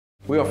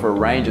We offer a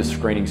range of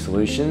screening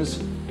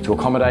solutions to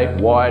accommodate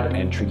wide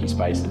and tricky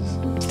spaces.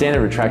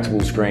 Standard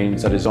retractable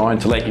screens are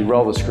designed to let you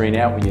roll the screen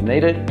out when you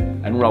need it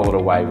and roll it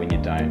away when you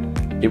don't.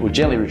 It will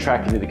gently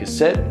retract into the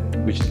cassette,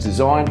 which is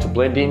designed to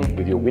blend in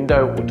with your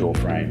window or door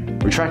frame.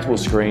 Retractable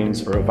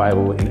screens are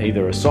available in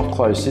either a soft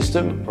close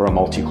system or a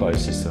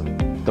multi-close system.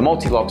 The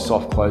multi-lock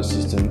soft close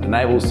system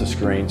enables the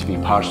screen to be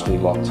partially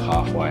locked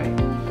halfway,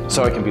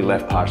 so it can be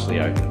left partially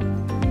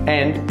open.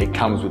 And it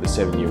comes with a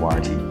 7-year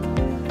warranty.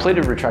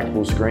 Pleated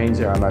retractable screens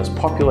are our most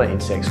popular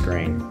insect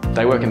screen.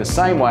 They work in the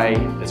same way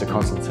as a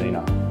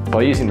concertina,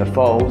 by using the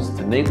folds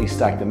to neatly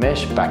stack the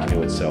mesh back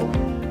into itself.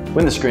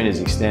 When the screen is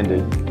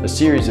extended, a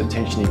series of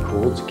tensioning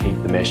cords keep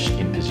the mesh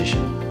in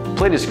position.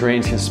 Pleated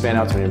screens can span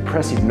up to an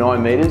impressive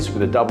 9 metres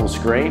with a double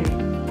screen,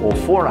 or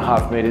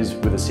 4.5 metres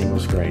with a single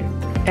screen.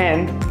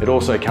 And it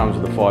also comes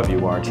with a 5-year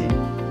warranty.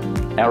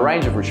 Our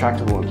range of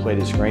retractable and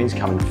pleated screens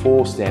come in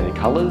 4 standard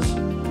colours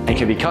and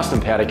can be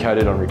custom powder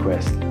coated on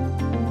request.